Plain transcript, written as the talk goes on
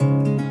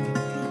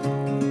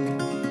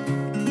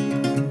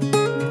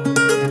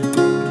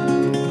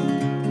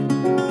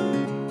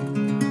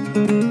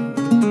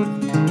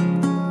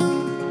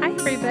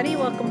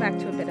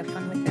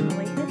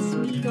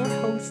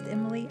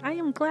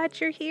that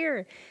you're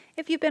here.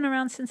 If you've been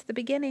around since the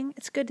beginning,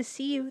 it's good to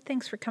see you.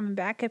 Thanks for coming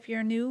back. If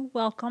you're new,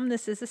 welcome.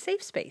 This is a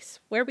safe space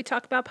where we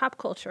talk about pop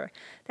culture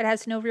that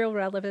has no real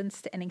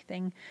relevance to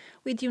anything.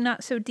 We do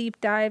not so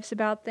deep dives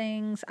about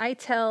things. I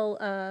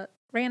tell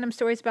random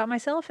stories about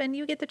myself, and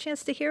you get the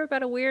chance to hear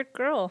about a weird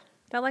girl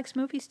that likes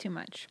movies too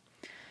much.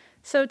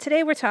 So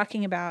today we're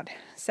talking about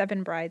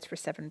Seven Brides for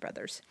Seven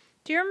Brothers.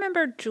 Do you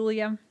remember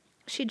Julia?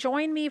 She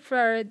joined me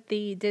for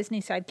the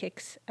Disney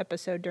Sidekicks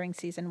episode during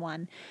season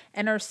 1,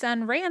 and her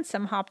son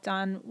Ransom hopped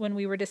on when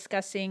we were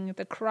discussing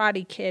The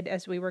Karate Kid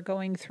as we were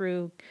going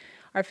through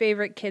our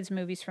favorite kids'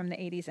 movies from the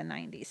 80s and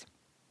 90s.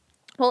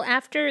 Well,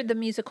 after the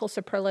musical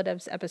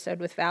Superlatives episode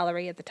with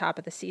Valerie at the top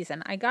of the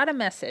season, I got a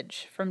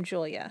message from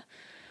Julia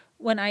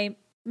when I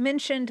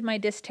mentioned my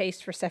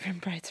distaste for Seven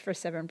Brides for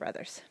Seven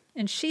Brothers.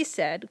 And she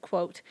said,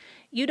 quote,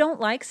 "You don't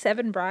like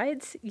Seven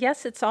Brides?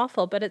 Yes, it's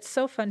awful, but it's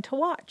so fun to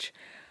watch."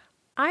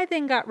 I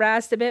then got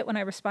razzed a bit when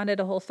I responded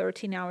a whole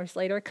 13 hours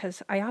later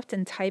because I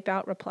often type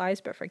out replies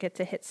but forget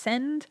to hit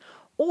send,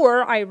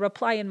 or I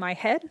reply in my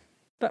head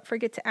but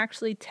forget to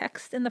actually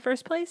text in the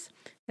first place.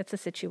 It's a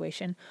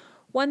situation,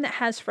 one that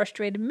has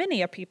frustrated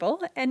many of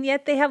people, and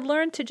yet they have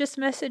learned to just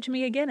message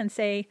me again and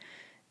say,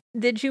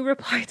 "Did you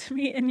reply to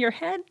me in your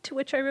head?" To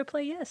which I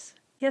reply, yes.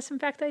 Yes, in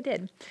fact, I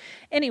did.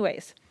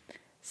 Anyways,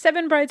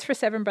 Seven Brides for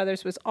Seven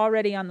Brothers was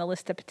already on the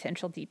list of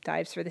potential deep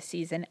dives for the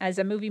season as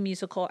a movie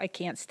musical I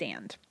can't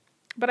stand.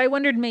 But I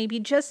wondered maybe,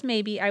 just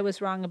maybe, I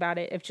was wrong about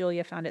it if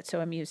Julia found it so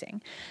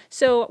amusing.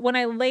 So when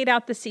I laid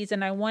out the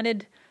season, I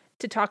wanted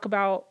to talk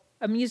about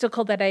a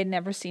musical that I had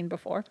never seen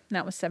before, and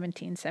that was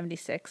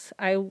 1776.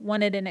 I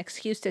wanted an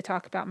excuse to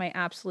talk about my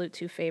absolute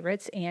two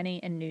favorites, Annie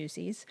and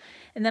Newsies.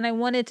 And then I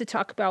wanted to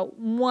talk about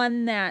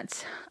one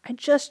that I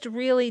just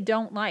really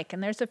don't like,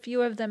 and there's a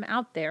few of them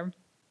out there.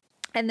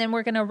 And then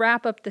we're going to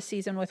wrap up the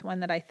season with one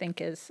that I think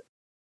is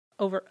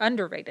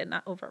underrated,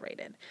 not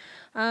overrated.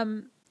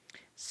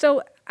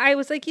 So I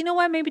was like, you know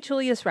what? Maybe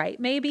Julia's right.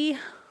 Maybe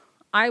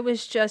I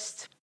was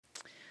just,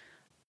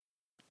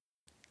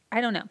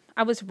 I don't know.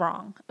 I was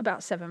wrong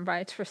about Seven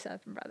Brides for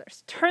Seven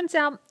Brothers. Turns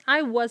out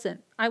I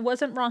wasn't. I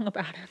wasn't wrong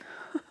about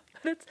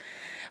it.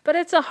 but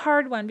it's a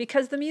hard one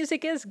because the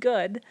music is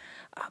good,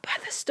 but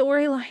the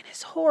storyline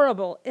is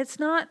horrible. It's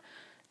not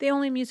the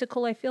only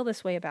musical I feel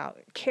this way about.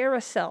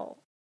 Carousel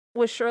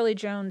with Shirley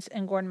Jones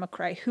and Gordon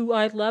MacRae, who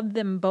I loved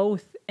them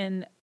both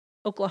in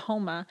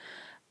Oklahoma.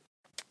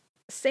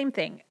 Same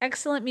thing.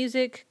 Excellent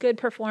music, good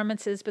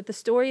performances, but the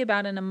story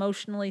about an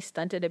emotionally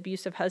stunted,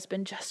 abusive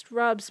husband just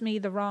rubs me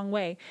the wrong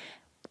way.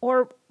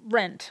 Or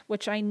Rent,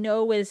 which I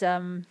know is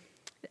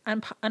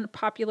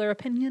unpopular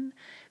opinion.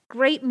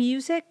 Great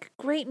music,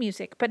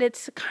 but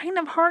it's kind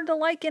of hard to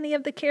like any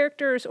of the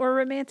characters or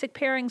romantic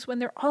pairings when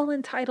they're all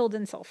entitled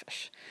and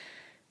selfish.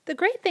 The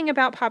great thing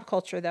about pop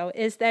culture, though,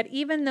 is that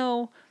even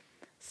though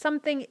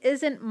something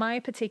isn't my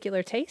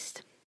particular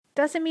taste,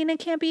 doesn't mean it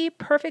can't be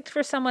perfect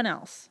for someone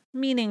else.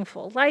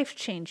 Meaningful,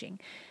 life-changing.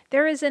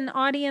 There is an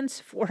audience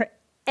for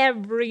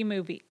every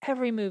movie,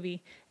 every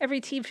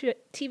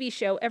TV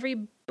show,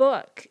 every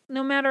book,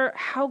 no matter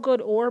how good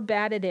or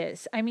bad it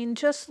is. I mean,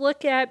 just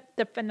look at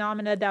the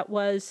phenomena that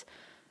was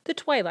the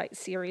Twilight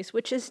series,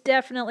 which is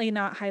definitely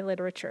not high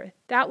literature.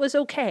 That was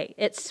okay.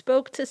 It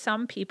spoke to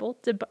some people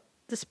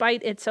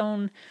despite its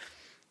own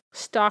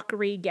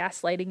stalkery,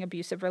 gaslighting,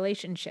 abusive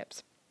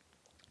relationships.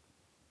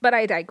 But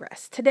I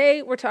digress.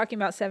 Today, we're talking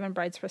about Seven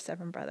Brides for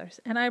Seven Brothers,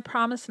 and I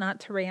promise not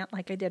to rant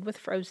like I did with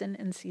Frozen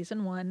in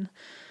season 1. It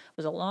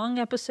was a long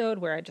episode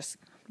where I just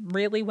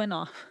really went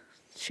off,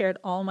 shared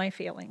all my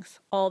feelings,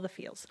 all the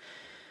feels.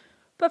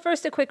 But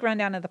first, a quick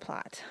rundown of the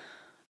plot.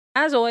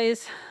 As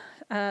always,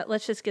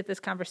 let's just get this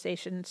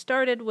conversation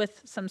started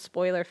with some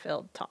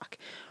spoiler-filled talk.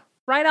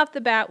 Right off the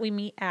bat, we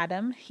meet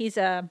Adam. He's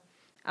a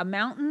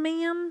mountain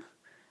man.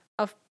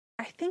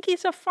 I think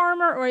he's a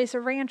farmer or he's a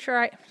rancher.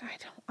 I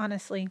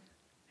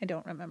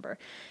don't remember.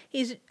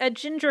 He's a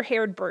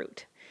ginger-haired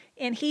brute,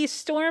 and he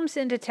storms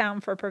into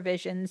town for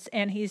provisions,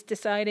 and he's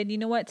decided, you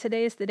know what,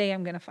 today is the day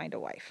I'm going to find a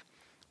wife.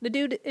 The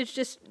dude is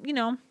just,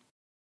 going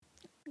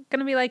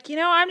to be like,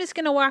 I'm just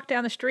going to walk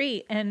down the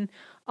street and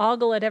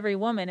ogle at every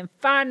woman and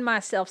find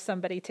myself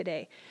somebody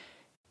today.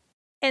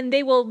 And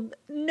they will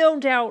no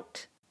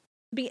doubt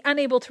be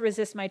unable to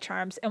resist my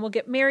charms and will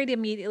get married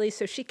immediately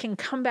so she can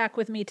come back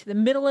with me to the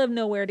middle of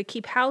nowhere to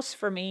keep house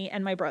for me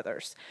and my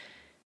brothers.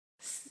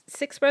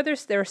 6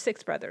 brothers? There are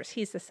 6 brothers.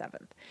 He's the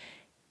 7th.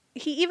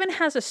 He even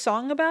has a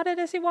song about it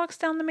as he walks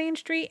down the main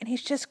street, and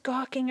he's just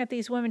gawking at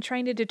these women,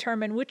 trying to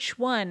determine which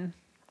one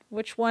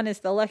is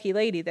the lucky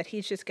lady that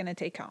he's just going to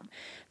take home.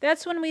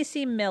 That's when we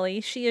see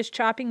Millie. She is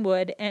chopping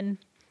wood, and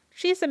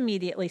she's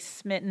immediately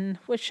smitten,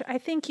 which I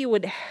think you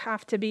would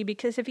have to be,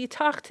 because if you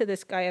talk to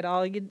this guy at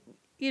all,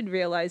 you'd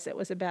realize it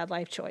was a bad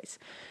life choice.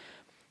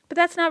 But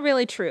that's not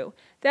really true.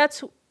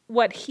 That's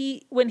what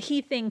when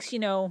he thinks,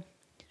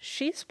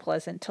 she's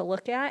pleasant to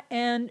look at,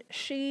 and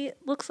she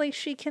looks like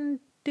she can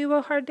do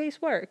a hard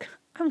day's work.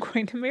 I'm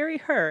going to marry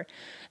her.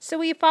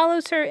 So he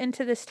follows her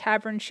into this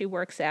tavern she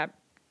works at,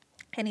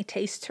 and he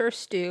tastes her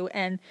stew,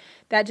 and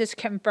that just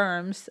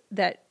confirms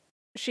that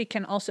she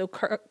can also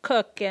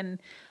cook, and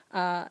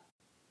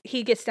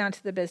he gets down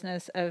to the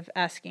business of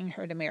asking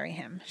her to marry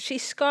him. She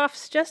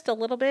scoffs just a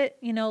little bit,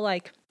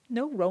 like,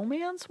 no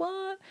romance,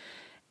 what?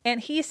 And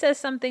he says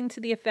something to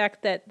the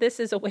effect that this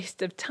is a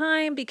waste of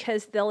time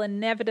because they'll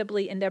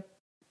inevitably end up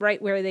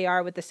right where they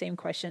are with the same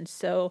questions.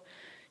 So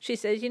she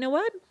says, you know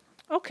what?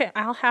 Okay,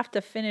 I'll have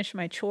to finish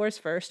my chores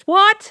first.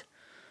 What?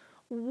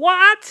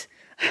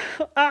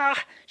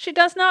 She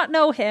does not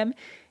know him.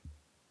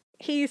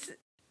 He's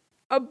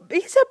a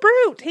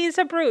brute. He's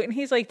a brute. And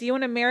he's like, do you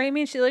want to marry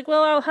me? And she's like,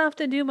 well, I'll have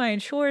to do my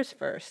chores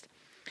first.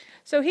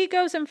 So he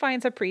goes and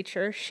finds a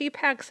preacher. She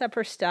packs up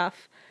her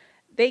stuff.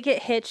 They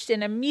get hitched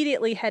and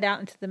immediately head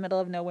out into the middle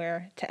of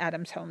nowhere to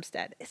Adam's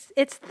homestead.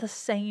 It's the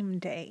same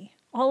day.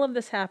 All of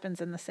this happens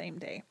in the same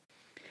day.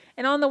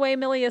 And on the way,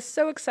 Millie is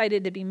so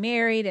excited to be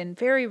married and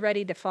very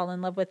ready to fall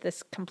in love with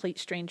this complete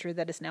stranger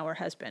that is now her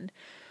husband,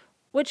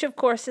 which of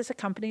course is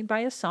accompanied by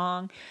a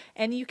song.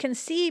 And you can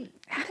see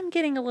Adam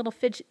getting a little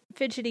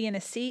fidgety in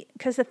his seat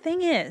because the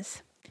thing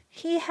is,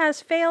 he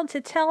has failed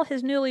to tell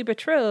his newly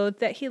betrothed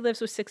that he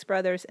lives with 6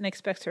 brothers and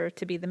expects her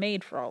to be the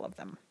maid for all of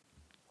them.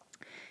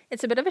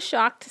 It's a bit of a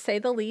shock, to say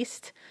the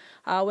least,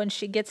 when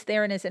she gets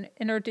there and is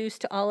introduced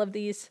to all of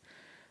these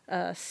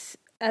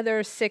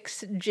other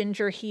 6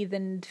 ginger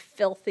heathen,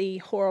 filthy,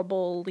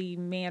 horribly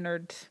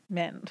mannered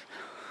men.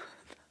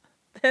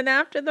 Then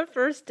after the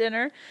first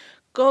dinner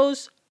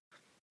goes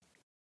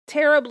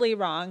terribly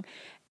wrong,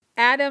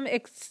 Adam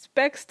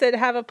expects to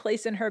have a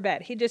place in her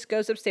bed. He just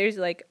goes upstairs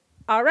like,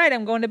 all right,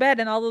 I'm going to bed.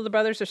 And all of the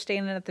brothers are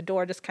standing at the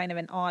door, just kind of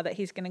in awe that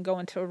he's going to go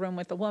into a room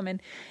with a woman.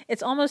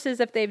 It's almost as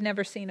if they've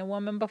never seen a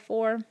woman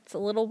before. It's a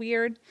little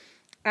weird.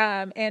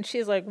 And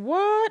she's like,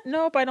 what?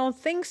 Nope, I don't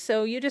think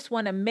so. You just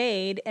want a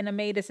maid, and a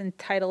maid is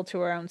entitled to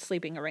her own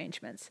sleeping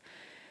arrangements.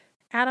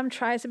 Adam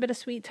tries a bit of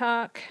sweet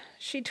talk.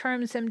 She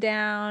turns him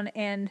down,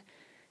 and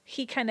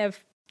he kind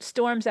of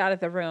storms out of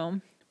the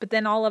room. But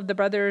then all of the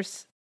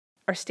brothers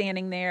are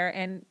standing there,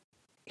 and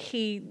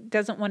he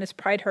doesn't want his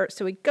pride hurt,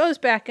 so he goes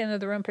back into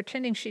the room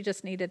pretending she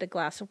just needed a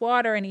glass of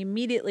water, and he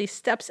immediately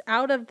steps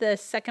out of the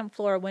second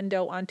floor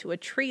window onto a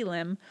tree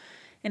limb,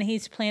 and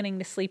he's planning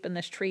to sleep in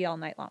this tree all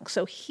night long.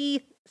 So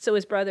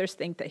his brothers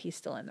think that he's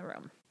still in the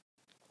room.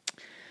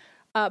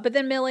 But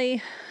then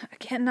Millie,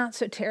 again, not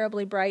so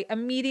terribly bright,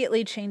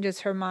 immediately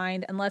changes her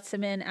mind and lets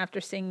him in after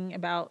singing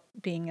about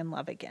being in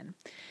love again.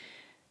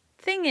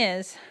 Thing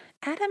is,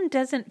 Adam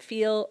doesn't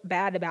feel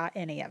bad about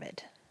any of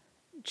it.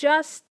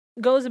 Just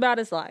goes about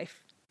his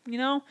life.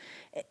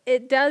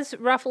 It does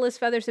ruffle his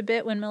feathers a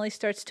bit when Millie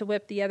starts to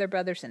whip the other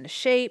brothers into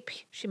shape.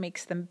 She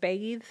makes them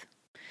bathe.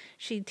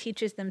 She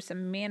teaches them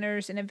some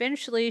manners, and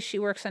eventually she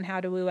works on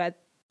how to woo at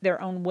their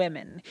own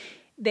women.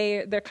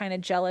 They're kind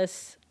of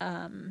jealous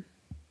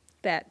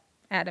that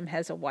Adam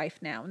has a wife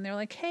now, and they're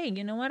like, hey,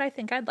 you know what? I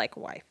think I'd like a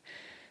wife.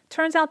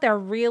 Turns out they're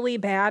really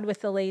bad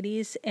with the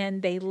ladies,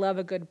 and they love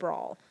a good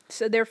brawl.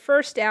 So their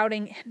first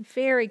outing in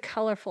very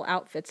colorful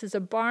outfits is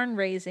a barn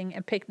raising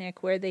and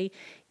picnic where they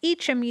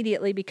each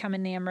immediately become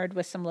enamored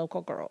with some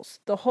local girls.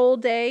 The whole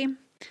day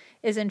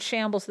is in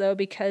shambles, though,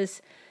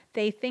 because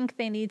they think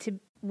they need to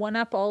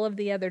one-up all of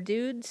the other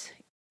dudes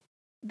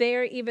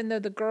there, even though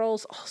the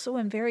girls, also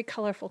in very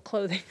colorful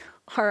clothing,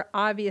 are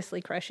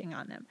obviously crushing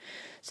on them.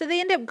 So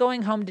they end up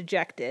going home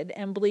dejected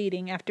and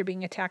bleeding after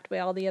being attacked by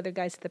all the other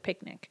guys at the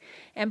picnic.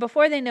 And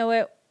before they know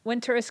it,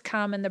 winter has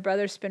come and the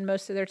brothers spend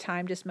most of their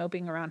time just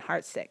moping around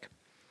heartsick.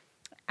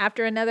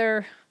 After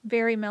another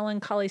very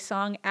melancholy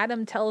song,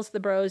 Adam tells the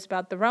bros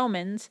about the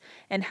Romans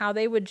and how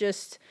they would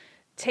just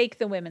take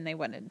the women they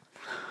wanted.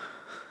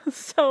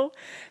 So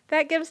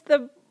that gives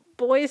the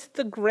boys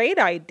the great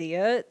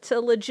idea to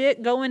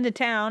legit go into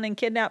town and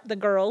kidnap the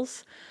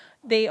girls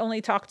they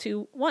only talked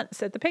to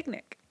once at the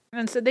picnic.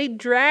 And so they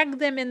drag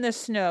them in the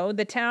snow.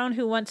 The town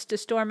who wants to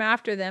storm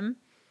after them,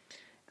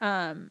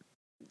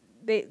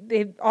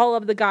 they all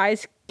of the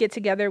guys get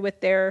together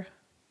with their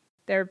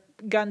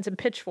guns and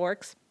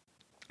pitchforks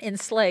in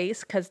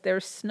sleighs because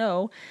there's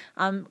snow,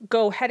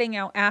 go heading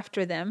out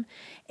after them.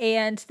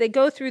 And they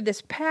go through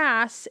this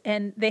pass,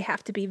 and they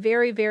have to be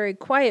very, very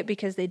quiet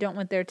because they don't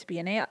want there to be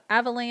an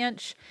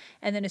avalanche.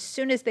 And then as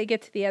soon as they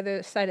get to the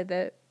other side of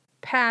the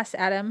pass,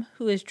 Adam,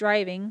 who is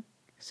driving,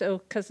 so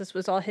because this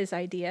was all his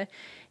idea,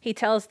 he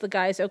tells the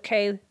guys,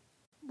 okay,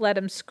 let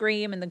them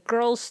scream. And the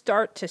girls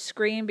start to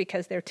scream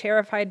because they're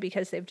terrified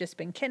because they've just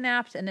been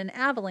kidnapped. And an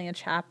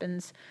avalanche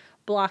happens,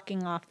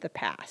 blocking off the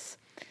pass.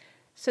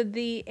 So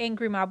the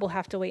angry mob will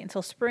have to wait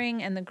until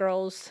spring, and the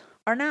girls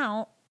are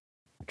now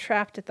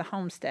trapped at the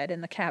homestead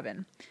in the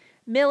cabin.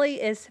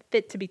 Millie is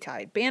fit to be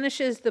tied,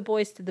 banishes the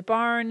boys to the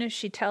barn.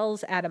 She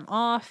tells Adam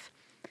off.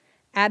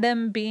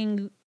 Adam,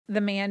 being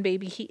the man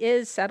baby he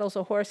is, saddles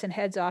a horse and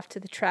heads off to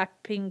the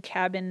trapping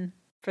cabin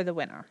for the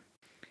winter.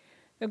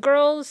 The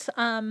girls,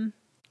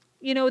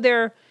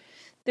 they're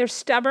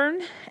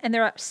stubborn and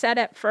they're upset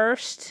at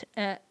first,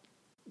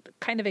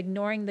 kind of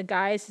ignoring the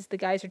guys as the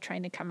guys are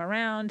trying to come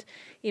around,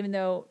 even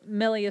though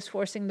Millie is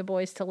forcing the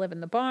boys to live in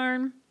the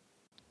barn.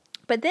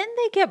 But then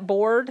they get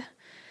bored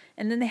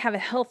And then they have a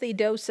healthy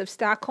dose of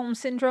Stockholm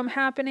Syndrome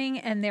happening,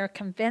 and they're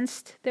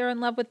convinced they're in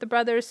love with the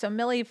brothers. So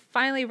Millie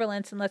finally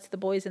relents and lets the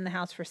boys in the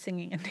house for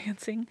singing and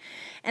dancing.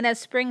 And as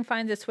spring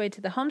finds its way to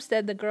the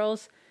homestead, the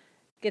girls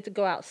get to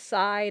go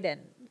outside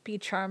and be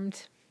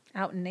charmed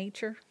out in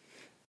nature.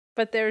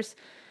 But there's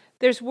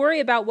worry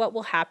about what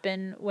will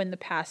happen when the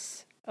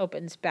pass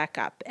opens back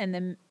up and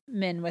the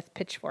men with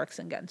pitchforks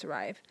and guns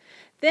arrive.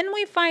 Then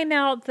we find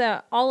out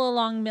that all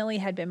along Millie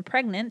had been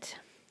pregnant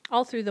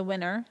all through the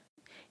winter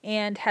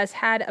and has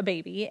had a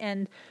baby.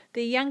 And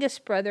the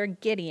youngest brother,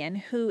 Gideon,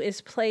 who is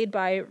played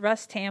by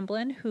Russ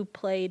Tamblyn, who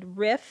played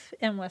Riff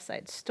in West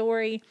Side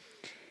Story.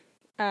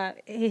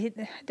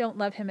 Don't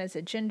love him as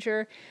a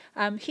ginger.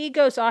 He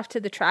goes off to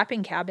the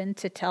trapping cabin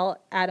to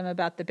tell Adam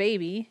about the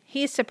baby.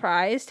 He's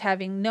surprised,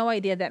 having no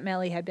idea that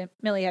Millie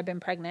had been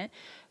pregnant,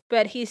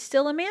 but he's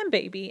still a man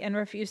baby and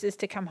refuses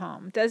to come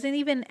home. Doesn't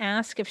even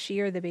ask if she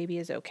or the baby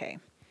is okay.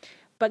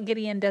 But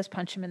Gideon does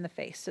punch him in the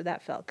face, so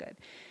that felt good.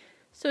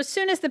 So as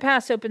soon as the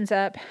pass opens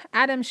up,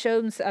 Adam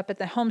shows up at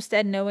the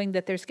homestead knowing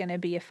that there's going to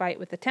be a fight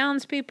with the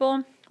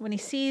townspeople. When he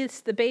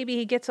sees the baby,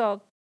 he gets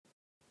all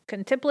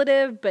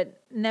contemplative,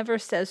 but never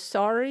says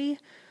sorry.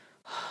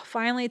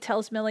 Finally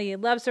tells Millie he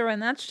loves her,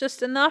 and that's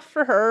just enough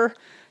for her,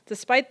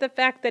 despite the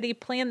fact that he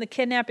planned the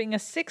kidnapping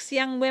of 6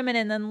 young women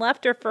and then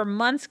left her for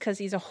months because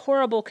he's a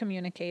horrible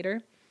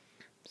communicator.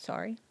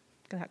 Sorry,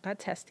 that got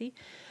testy.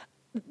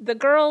 The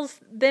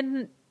girls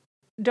then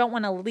don't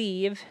want to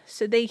leave,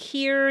 so they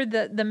hear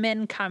the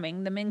men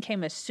coming. The men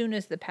came as soon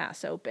as the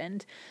pass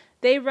opened.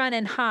 They run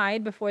and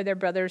hide before their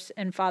brothers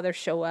and father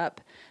show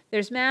up.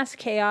 There's mass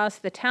chaos.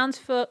 The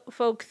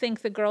townsfolk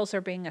think the girls are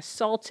being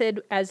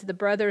assaulted as the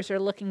brothers are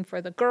looking for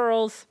the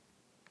girls.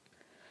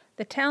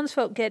 The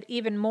townsfolk get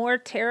even more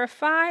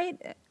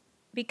terrified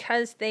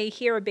because they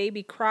hear a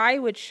baby cry,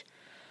 which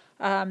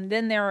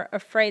then they're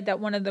afraid that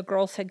one of the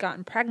girls had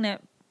gotten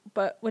pregnant,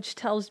 but which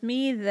tells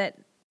me that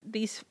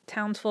these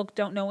townsfolk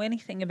don't know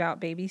anything about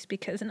babies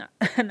because not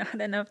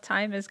enough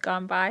time has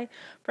gone by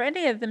for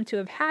any of them to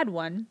have had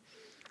one.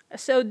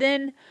 So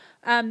then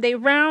they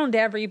round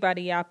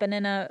everybody up, and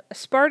in a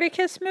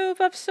Spartacus move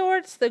of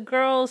sorts, the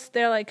girls,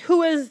 they're like,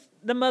 who is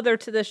the mother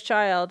to this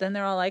child? And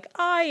they're all like,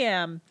 I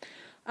am.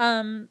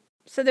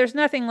 So there's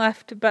nothing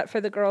left but for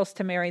the girls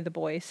to marry the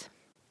boys.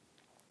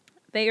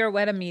 They are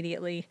wed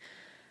immediately.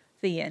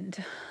 The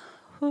end.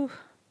 Whew.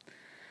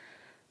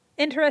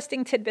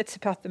 Interesting tidbits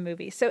about the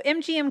movie. So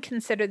MGM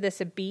considered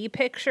this a B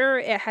picture.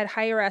 It had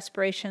higher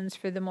aspirations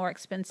for the more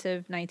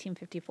expensive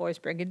 1954's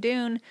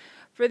Brigadoon.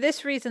 For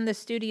this reason, the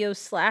studio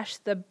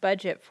slashed the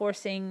budget,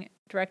 forcing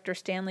director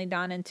Stanley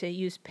Donen to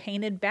use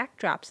painted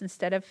backdrops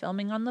instead of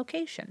filming on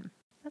location.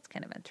 That's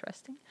kind of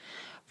interesting.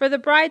 For the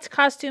bride's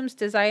costumes,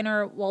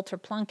 designer Walter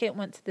Plunkett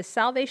went to the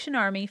Salvation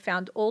Army,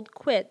 found old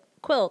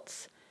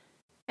quilts,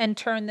 and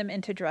turned them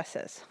into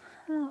dresses.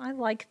 Oh, I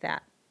like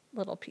that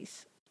little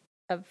piece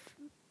of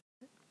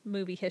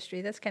movie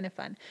history. That's kind of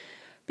fun.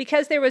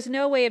 Because there was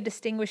no way of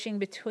distinguishing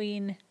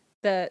between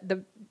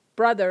the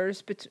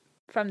brothers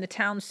from the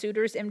town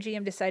suitors,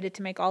 MGM decided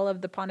to make all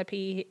of the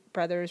Ponape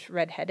brothers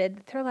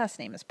redheaded. Their last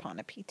name is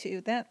Ponape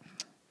too.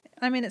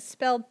 It's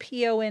spelled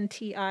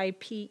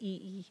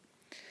Pontipee.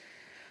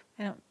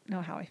 I don't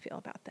know how I feel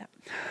about that.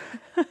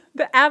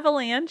 The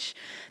avalanche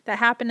that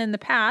happened in the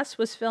past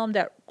was filmed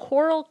at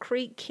Coral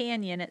Creek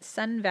Canyon at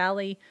Sun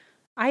Valley,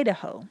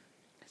 Idaho.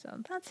 So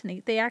that's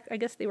neat. I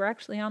guess they were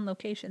actually on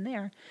location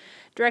there.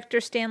 Director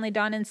Stanley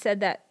Donen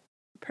said that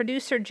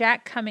producer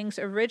Jack Cummings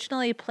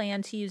originally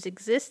planned to use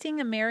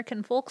existing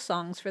American folk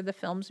songs for the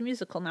film's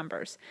musical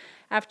numbers.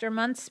 After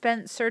months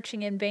spent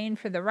searching in vain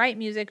for the right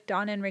music,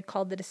 Donen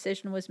recalled the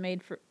decision was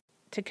made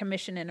to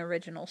commission an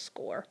original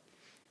score,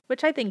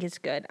 which I think is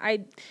good.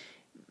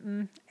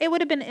 It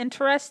would have been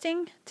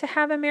interesting to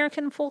have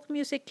American folk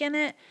music in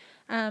it,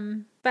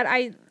 but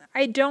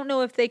I don't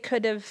know if they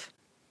could have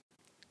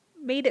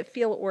made it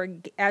feel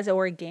as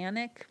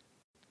organic.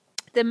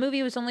 The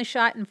movie was only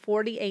shot in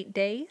 48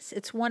 days.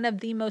 It's one of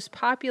the most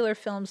popular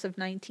films of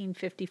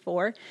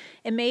 1954.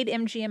 It made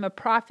MGM a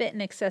profit in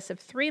excess of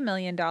 $3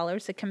 million,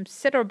 a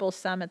considerable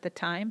sum at the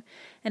time,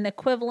 and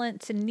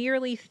equivalent to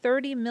nearly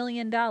 $30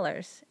 million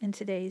in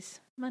today's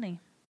money.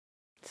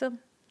 So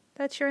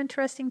that's your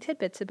interesting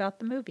tidbits about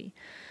the movie.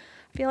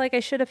 I feel like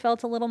I should have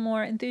felt a little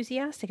more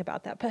enthusiastic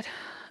about that, but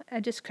I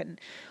just couldn't.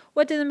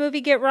 What did the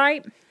movie get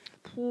right?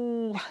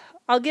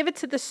 I'll give it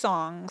to the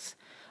songs.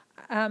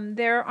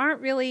 They're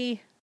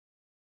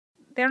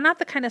not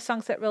the kind of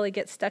songs that really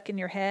get stuck in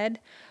your head,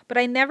 but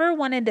I never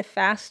wanted to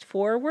fast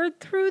forward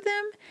through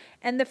them.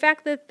 And the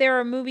fact that there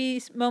are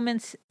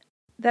moments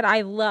that I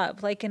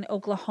love, like in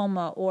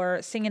Oklahoma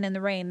or Singing in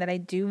the Rain, that I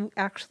do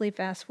actually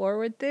fast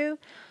forward through,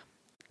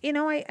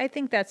 I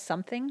think that's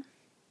something.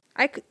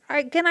 I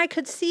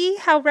could see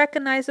how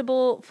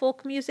recognizable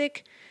folk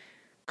music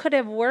could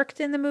have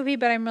worked in the movie,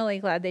 but I'm really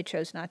glad they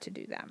chose not to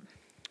do that.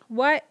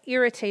 What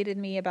irritated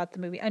me about the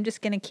movie, I'm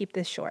just going to keep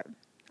this short.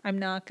 I'm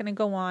not going to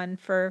go on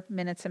for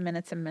minutes and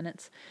minutes and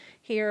minutes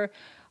here.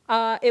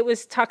 It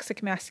was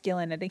toxic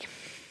masculinity.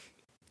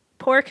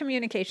 Poor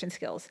communication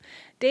skills.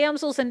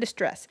 Damsels in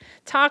distress.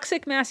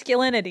 Toxic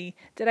masculinity.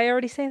 Did I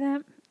already say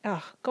that?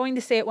 Oh, going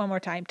to say it one more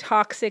time.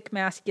 Toxic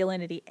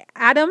masculinity.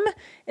 Adam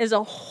is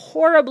a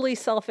horribly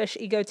selfish,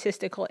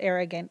 egotistical,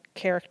 arrogant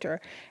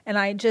character, and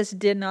I just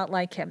did not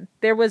like him.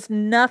 There was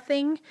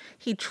nothing.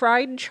 He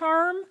tried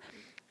charm,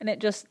 and it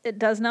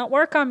does not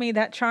work on me,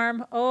 that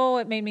charm. Oh,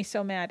 it made me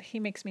so mad. He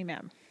makes me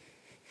mad.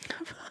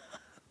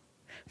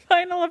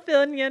 Final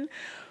opinion.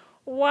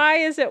 Why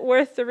is it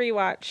worth the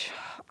rewatch?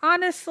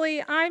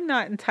 Honestly, I'm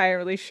not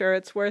entirely sure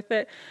it's worth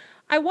it.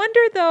 I wonder,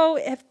 though,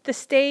 if the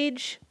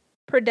stage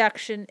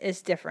production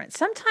is different.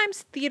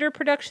 Sometimes theater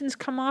productions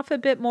come off a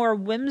bit more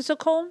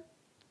whimsical.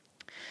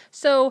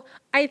 So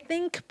I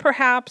think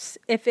perhaps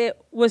if it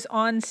was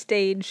on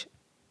stage,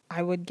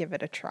 I would give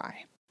it a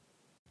try.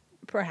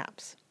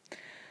 Perhaps.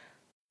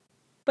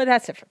 But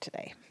that's it for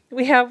today.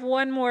 We have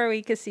one more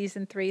week of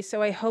season 3,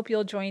 so I hope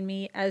you'll join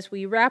me as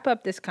we wrap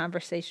up this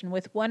conversation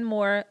with one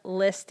more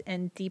list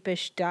and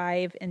deepish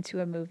dive into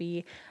a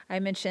movie. I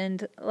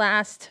mentioned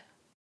last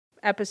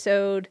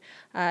episode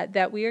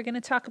that we are going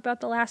to talk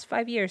about the last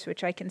 5 years,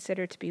 which I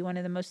consider to be one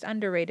of the most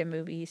underrated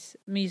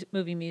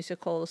movie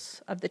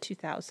musicals of the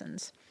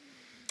 2000s.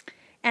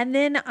 And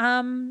then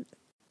I'm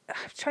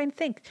trying to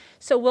think.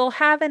 So we'll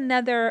have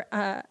another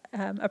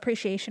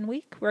appreciation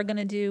week. We're going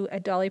to do a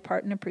Dolly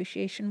Parton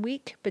appreciation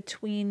week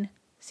between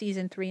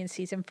season 3 and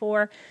season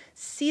 4.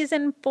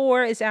 Season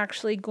 4 is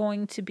actually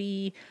going to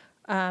be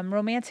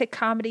romantic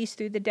comedies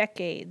through the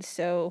decades.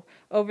 So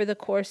over the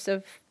course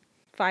of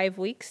 5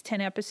 weeks, 10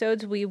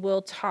 episodes, we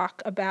will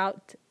talk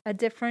about a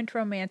different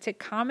romantic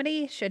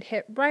comedy. Should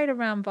hit right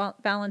around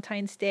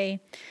Valentine's Day.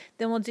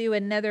 Then we'll do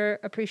another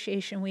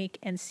appreciation week,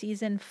 and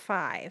season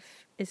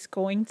 5 is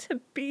going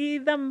to be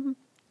the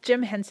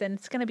Jim Henson.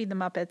 It's going to be the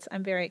Muppets.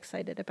 I'm very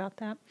excited about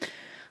that.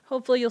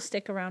 Hopefully you'll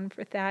stick around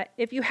for that.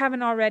 If you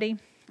haven't already,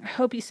 I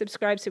hope you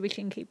subscribe so we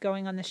can keep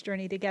going on this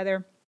journey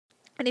together.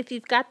 And if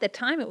you've got the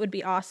time, it would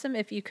be awesome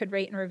if you could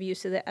rate and review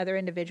so that other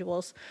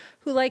individuals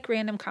who like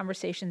random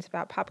conversations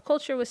about pop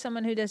culture with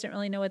someone who doesn't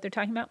really know what they're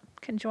talking about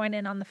can join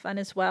in on the fun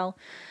as well.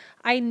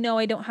 I know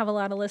I don't have a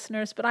lot of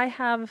listeners, but I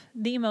have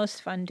the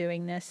most fun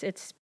doing this.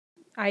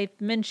 I've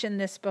mentioned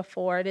this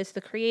before. It is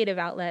the creative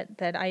outlet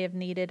that I have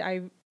needed.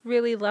 I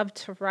really love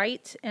to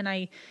write, and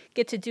I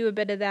get to do a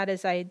bit of that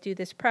as I do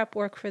this prep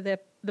work for the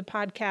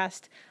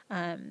podcast.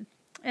 And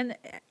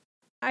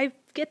I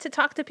get to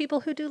talk to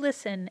people who do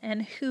listen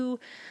and who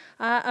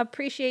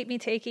appreciate me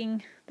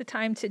taking the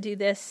time to do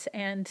this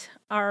and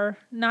are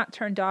not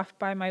turned off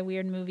by my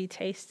weird movie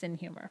tastes and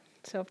humor.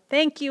 So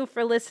thank you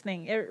for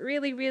listening. It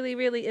really, really,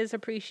 really is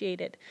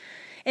appreciated.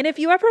 And if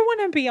you ever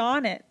want to be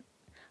on it,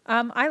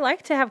 I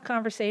like to have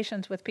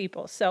conversations with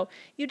people. So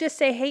you just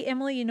say, hey,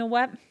 Emily, you know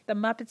what? The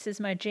Muppets is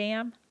my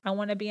jam. I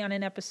want to be on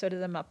an episode of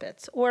the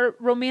Muppets. Or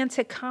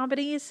romantic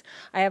comedies.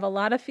 I have a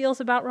lot of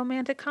feels about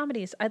romantic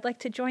comedies. I'd like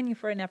to join you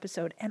for an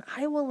episode, and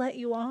I will let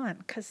you on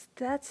because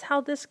that's how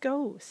this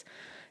goes.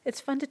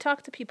 It's fun to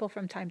talk to people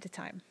from time to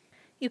time.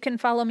 You can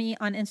follow me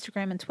on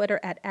Instagram and Twitter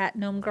at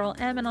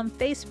GnomeGirlM, and on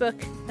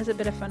Facebook as A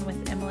Bit of Fun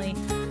with Emily.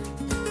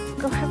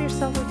 Go have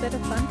yourself a bit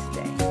of fun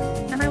today,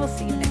 and I will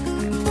see you next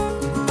time.